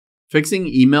Fixing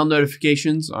email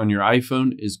notifications on your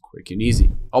iPhone is quick and easy.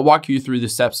 I'll walk you through the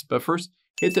steps, but first,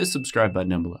 hit the subscribe button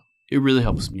down below. It really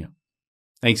helps me out.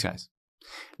 Thanks, guys.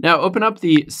 Now, open up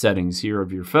the settings here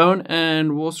of your phone,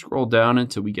 and we'll scroll down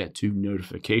until we get to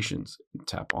notifications.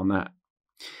 Tap on that.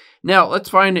 Now, let's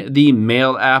find the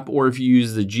Mail app, or if you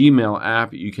use the Gmail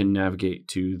app, you can navigate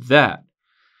to that.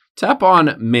 Tap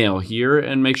on Mail here,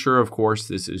 and make sure, of course,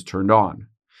 this is turned on.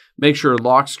 Make sure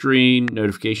lock screen,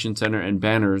 notification center, and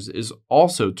banners is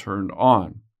also turned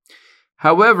on.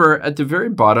 However, at the very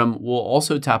bottom, we'll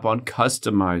also tap on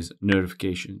Customize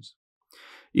Notifications.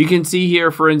 You can see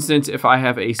here, for instance, if I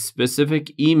have a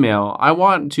specific email, I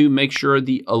want to make sure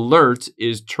the alert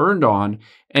is turned on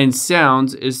and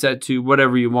sounds is set to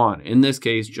whatever you want. In this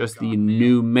case, just the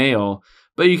new mail,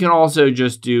 but you can also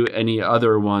just do any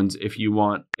other ones if you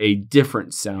want a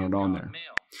different sound on there.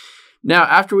 Now,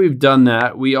 after we've done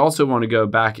that, we also want to go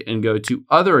back and go to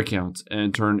other accounts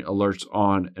and turn alerts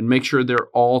on and make sure they're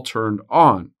all turned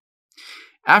on.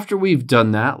 After we've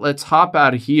done that, let's hop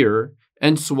out of here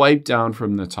and swipe down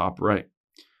from the top right.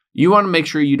 You want to make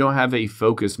sure you don't have a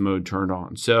focus mode turned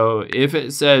on. So if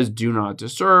it says do not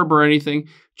disturb or anything,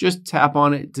 just tap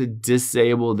on it to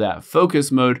disable that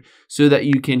focus mode so that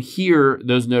you can hear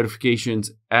those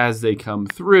notifications as they come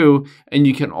through and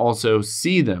you can also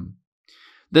see them.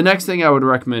 The next thing I would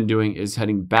recommend doing is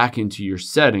heading back into your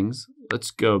settings.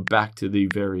 Let's go back to the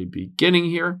very beginning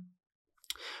here.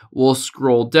 We'll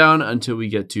scroll down until we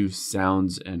get to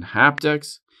sounds and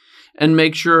haptics and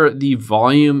make sure the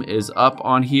volume is up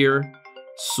on here.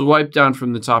 Swipe down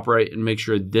from the top right and make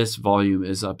sure this volume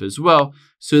is up as well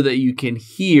so that you can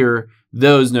hear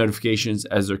those notifications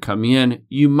as they're coming in.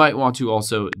 You might want to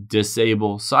also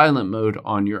disable silent mode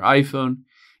on your iPhone.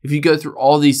 If you go through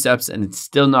all these steps and it's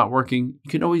still not working,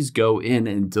 you can always go in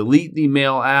and delete the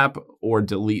Mail app or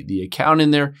delete the account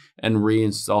in there and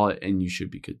reinstall it, and you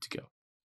should be good to go.